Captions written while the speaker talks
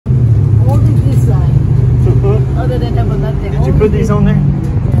Other than nothing. Did you put these on there?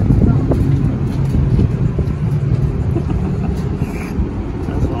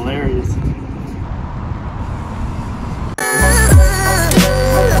 That's hilarious.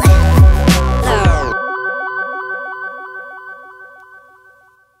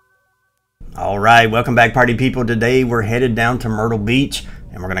 All right, welcome back, party people. Today we're headed down to Myrtle Beach,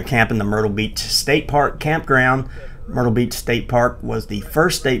 and we're going to camp in the Myrtle Beach State Park campground. Myrtle Beach State Park was the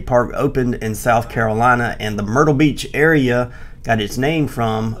first state park opened in South Carolina, and the Myrtle Beach area got its name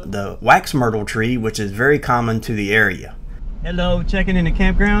from the wax myrtle tree, which is very common to the area. Hello, checking in the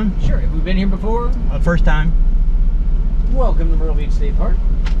campground? Sure. Have we been here before? First time. Welcome to Myrtle Beach State Park.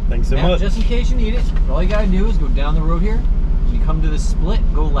 Thanks so much. Just in case you need it, all you gotta do is go down the road here. When you come to the split,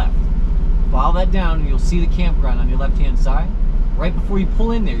 go left. Follow that down and you'll see the campground on your left-hand side. Right before you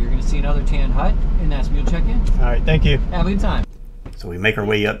pull in there, you're going to see another tan hut, and that's where you'll check in. All right, thank you. Have a good time. So we make our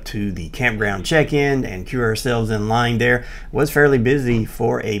way up to the campground check-in and queue ourselves in line there. It was fairly busy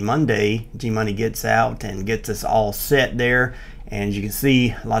for a Monday. G-Money gets out and gets us all set there. And as you can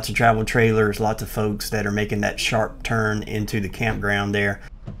see, lots of travel trailers, lots of folks that are making that sharp turn into the campground there.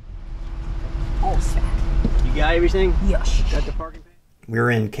 All set. You got everything? Yes. Got the parking? We're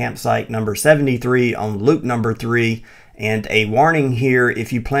in campsite number 73 on loop number 3. And a warning here,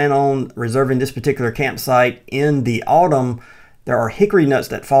 if you plan on reserving this particular campsite in the autumn, there are hickory nuts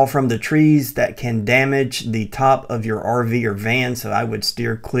that fall from the trees that can damage the top of your RV or van. So I would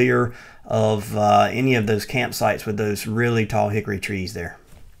steer clear of any of those campsites with those really tall hickory trees there.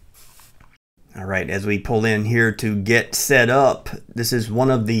 All right, as we pull in here to get set up, this is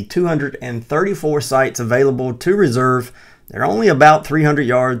one of the 234 sites available to reserve. They're only about 300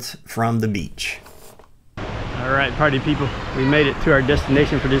 yards from the beach. All right, party people, we made it to our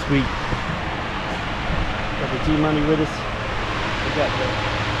destination for this week. Got the G-Money with us. We got the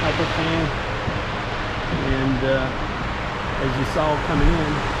hyper fan, and as you saw coming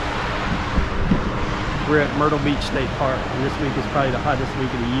in, we're at Myrtle Beach State Park, and this week is probably the hottest week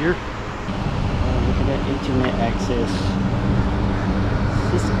of the year. Look at that internet access.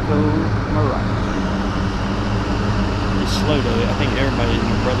 Cisco Mirage. It's slow though. I think everybody and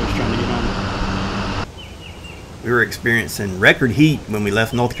their brother's trying to get on it. We were experiencing record heat when we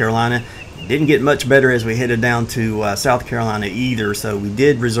left North Carolina. It didn't get much better as we headed down to South Carolina either, so we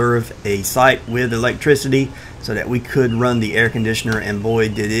did reserve a site with electricity so that we could run the air conditioner, and boy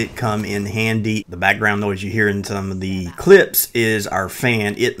did it come in handy. The background noise you hear in some of the clips is our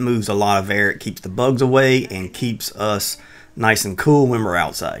fan. It moves a lot of air. It keeps the bugs away and keeps us nice and cool when we're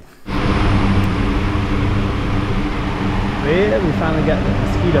outside. Well, we finally got the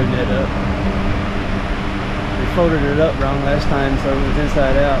mosquito net up. We folded it up wrong last time, so it was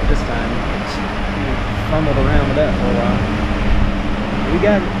inside out this time. We fumbled around with that for a while. We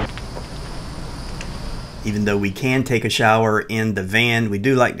got it. Even though we can take a shower in the van, we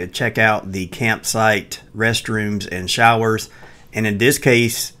do like to check out the campsite restrooms and showers. And in this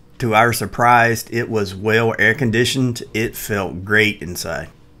case, to our surprise, it was well air conditioned. It felt great inside.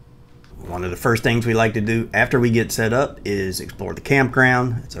 One of the first things we like to do after we get set up is explore the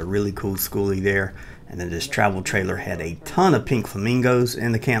campground. It's a really cool schoolie there. And then this travel trailer had a ton of pink flamingos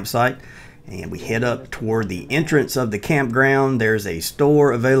in the campsite. And we head up toward the entrance of the campground. There's a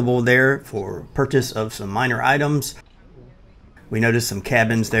store available there for purchase of some minor items. We noticed some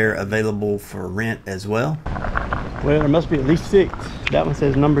cabins there available for rent as well. Well, there must be at least 6. That one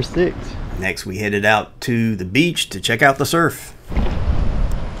says number 6. Next, we headed out to the beach to check out the surf.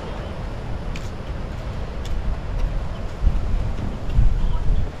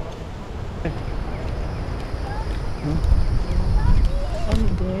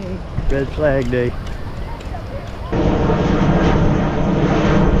 Red Flag Day.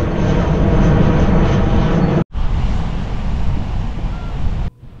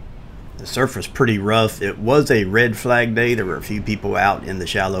 The surf was pretty rough. It was a red flag day. There were a few people out in the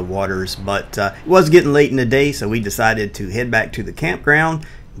shallow waters, but it was getting late in the day, so we decided to head back to the campground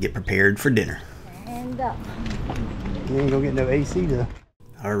and get prepared for dinner. And up. You ain't gonna get no AC though.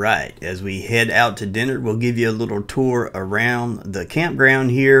 All right, as we head out to dinner, we'll give you a little tour around the campground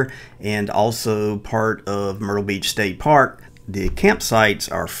here and also part of Myrtle Beach State Park. The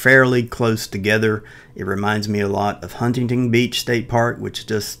campsites are fairly close together. It reminds me a lot of Huntington Beach State Park, which is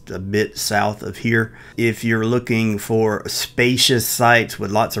just a bit south of here. If you're looking for spacious sites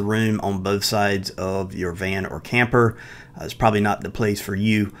with lots of room on both sides of your van or camper, it's probably not the place for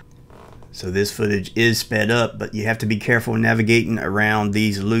you. So this footage is sped up, but you have to be careful navigating around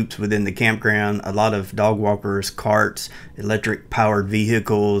these loops within the campground. A lot of dog walkers, carts, electric powered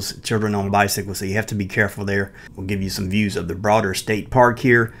vehicles, children on bicycles, so you have to be careful there. We'll give you some views of the broader state park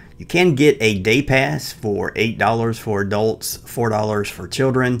here. You can get a day pass for $8 for adults, $4 for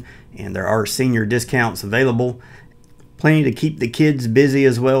children, and there are senior discounts available. Plenty to keep the kids busy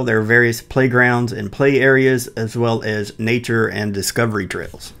as well. There are various playgrounds and play areas, as well as nature and discovery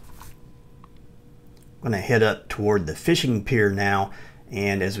trails. I'm going to head up toward the fishing pier now,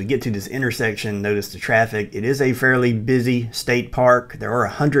 and as we get to this intersection, notice the traffic. It is a fairly busy state park. There are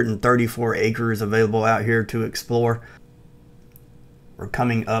 134 acres available out here to explore. We're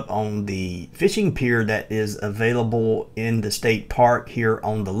coming up on the fishing pier that is available in the state park here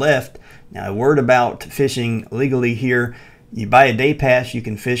on the left. Now, a word about fishing legally here. You buy a day pass, you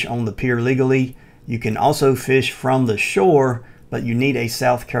can fish on the pier legally. You can also fish from the shore, but you need a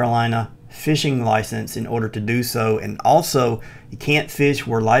South Carolina fishing license in order to do so. And also, you can't fish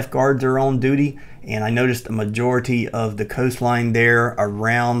where lifeguards are on duty. And I noticed a majority of the coastline there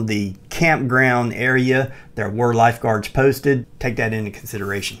around the campground area, there were lifeguards posted. Take that into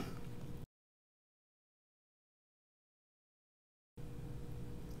consideration.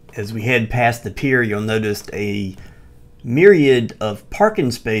 As we head past the pier, you'll notice a myriad of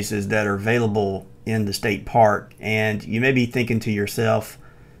parking spaces that are available in the state park. And you may be thinking to yourself,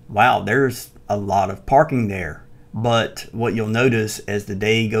 wow, there's a lot of parking there. But what you'll notice as the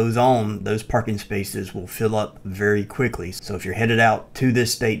day goes on, those parking spaces will fill up very quickly. So if you're headed out to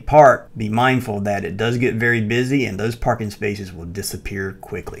this state park, be mindful that it does get very busy and those parking spaces will disappear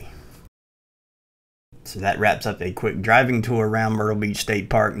quickly. So that wraps up a quick driving tour around Myrtle Beach State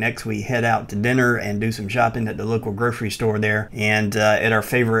Park. Next, we head out to dinner and do some shopping at the local grocery store there. And at our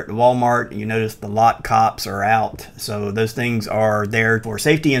favorite Walmart, you notice the lot cops are out. So those things are there for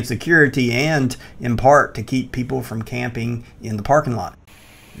safety and security, and in part to keep people from camping in the parking lot.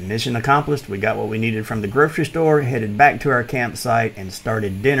 Mission accomplished. We got what we needed from the grocery store, headed back to our campsite, and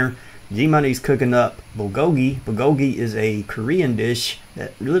started dinner. G-Money's cooking up bulgogi. Bulgogi is a Korean dish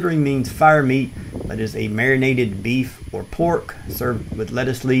that literally means fire meat, but is a marinated beef or pork served with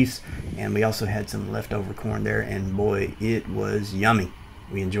lettuce leaves. And we also had some leftover corn there, and boy, it was yummy.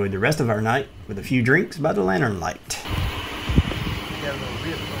 We enjoyed the rest of our night with a few drinks by the lantern light. Got a little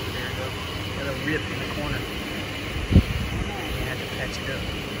rip over there, though. Got a rip in the corner. You had to patch it up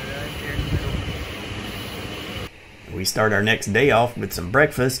right there in the middle. We start our next day off with some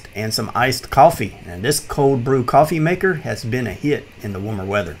breakfast and some iced coffee. And this cold brew coffee maker has been a hit in the warmer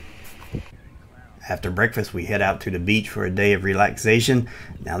weather. After breakfast, we head out to the beach for a day of relaxation.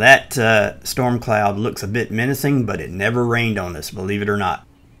 Now that storm cloud looks a bit menacing, but it never rained on us, believe it or not.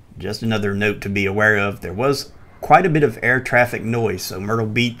 Just another note to be aware of, there was quite a bit of air traffic noise. So Myrtle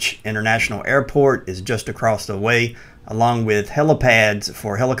Beach International Airport is just across the way, along with helipads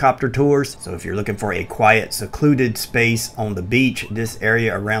for helicopter tours. So if you're looking for a quiet, secluded space on the beach, this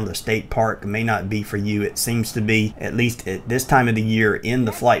area around the state park may not be for you. It seems to be, at least at this time of the year, in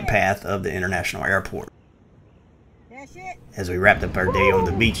the flight path of the international airport. As we wrapped up our day on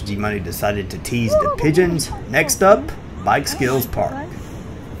the beach, G-Money decided to tease the pigeons. Next up, Bike Skills Park.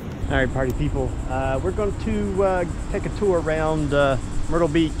 All right, party people, we're going to take a tour around Myrtle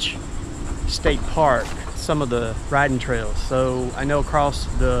Beach State Park, some of the riding trails. So I know across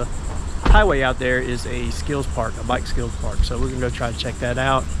the highway out there is a skills park, a bike skills park. So we're gonna go try to check that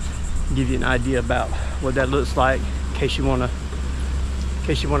out, give you an idea about what that looks like in case you want to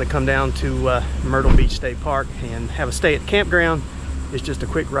come down to Myrtle Beach State Park and have a stay at the campground. It's just a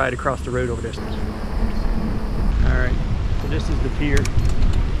quick ride across the road over there. All right, so this is the pier.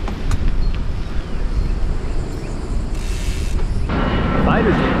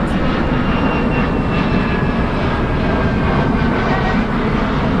 Fighter jets.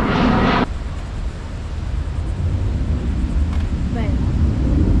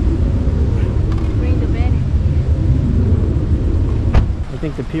 I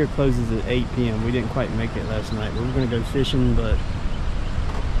think the pier closes at 8 p.m. We didn't quite make it last night. We were going to go fishing, but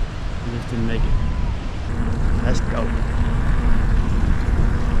we just didn't make it. Let's go.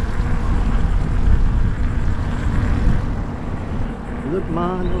 Look,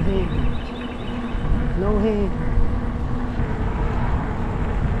 Ma, no hand. No hand.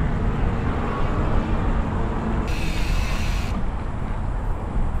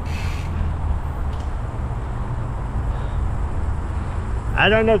 I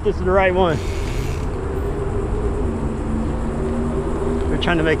don't know if this is the right one. We're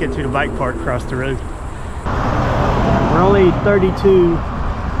trying to make it to the bike park across the road. We're only 32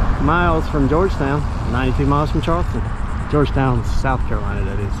 miles from Georgetown, 92 miles from Charleston. Georgetown, South Carolina,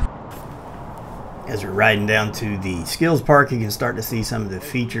 that is. As we're riding down to the skills park, you can start to see some of the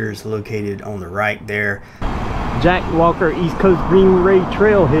features located on the right there. Jack Walker East Coast Greenway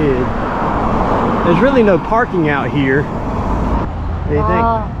Trailhead. There's really no parking out here. What do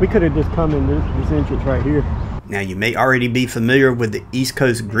you think? We could have just come in this entrance right here. Now, you may already be familiar with the East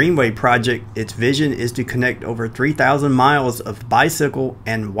Coast Greenway project. Its vision is to connect over 3,000 miles of bicycle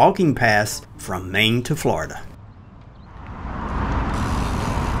and walking paths from Maine to Florida.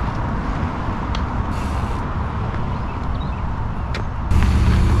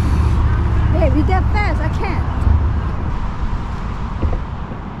 Hey, be that fast, I can't.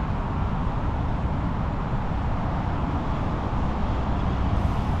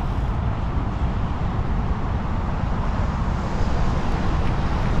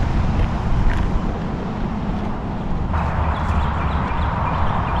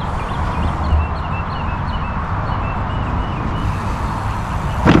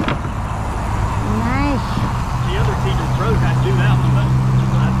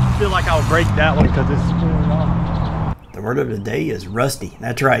 I feel like I'll break that one because it's spinning off. The word of the day is rusty.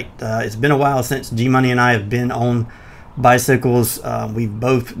 That's right. It's been a while since G-Money and I have been on bicycles. We've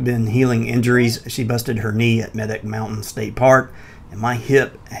both been healing injuries. She busted her knee at MTB State Park, and my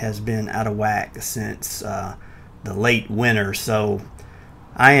hip has been out of whack since the late winter. So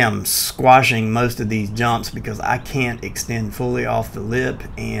I am squashing most of these jumps because I can't extend fully off the lip,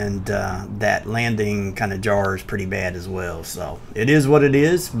 and that landing kind of jars pretty bad as well. So it is what it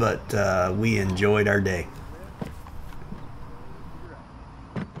is, but we enjoyed our day.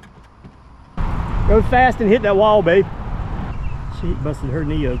 Go fast and hit that wall, babe. She busted her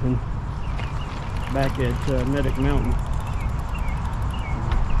knee open back at MTB.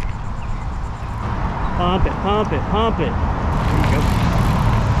 Pump it, pump it, pump it. There you go.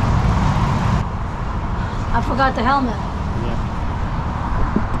 I forgot the helmet. Yeah.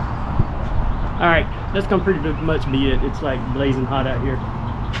 Alright, that's gonna pretty much be it. It's like blazing hot out here.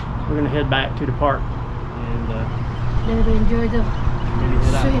 We're gonna head back to the park and Maybe enjoy the maybe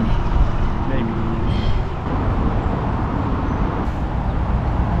head out. swim. Maybe.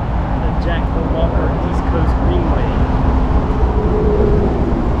 The Jack Walker East Coast Greenway.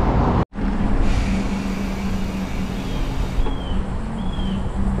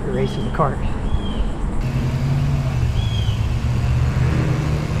 Racing the cart.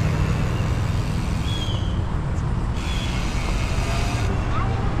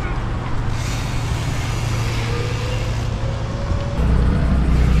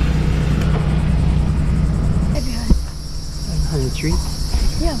 Honey tree.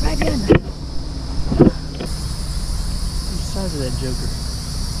 Yeah, right behind that. The size of that joker.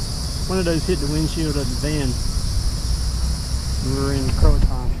 One of those hit the windshield of the van. We were in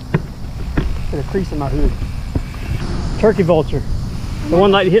Croton. Got a crease in my hood. Turkey vulture. The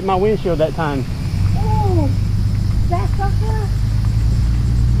one that hit my windshield that time. Oh, that sucker.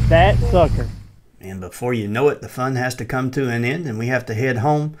 That sucker. And before you know it, the fun has to come to an end and we have to head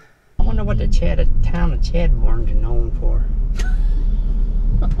home. I wonder what the town of Chadbourne is known for.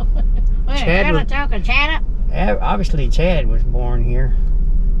 Obviously Chad was born here.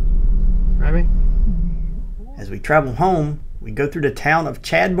 Right? As we travel home, we go through the town of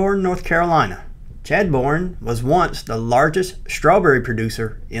Chadbourne, North Carolina. Chadbourne was once the largest strawberry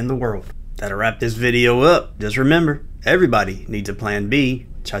producer in the world. That'll wrap this video up. Just remember, everybody needs a plan B.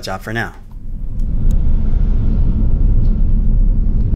 Cha-cha for now.